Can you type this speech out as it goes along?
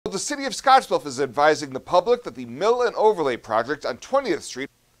The City of Scottsbluff is advising the public that the Mill and Overlay project on 20th Street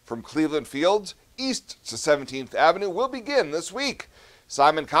from Cleveland Fields east to 17th Avenue will begin this week.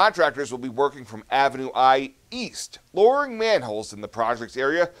 Simon contractors will be working from Avenue I east, lowering manholes in the project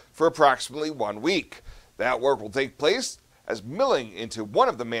area for approximately 1 week. That work will take place as milling into one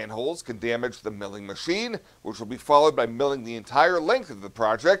of the manholes can damage the milling machine, which will be followed by milling the entire length of the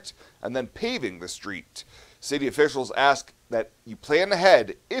project and then paving the street. City officials ask that you plan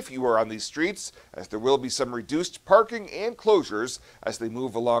ahead if you are on these streets, as there will be some reduced parking and closures as they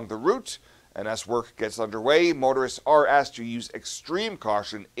move along the route. And as work gets underway, motorists are asked to use extreme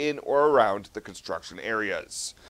caution in or around the construction areas.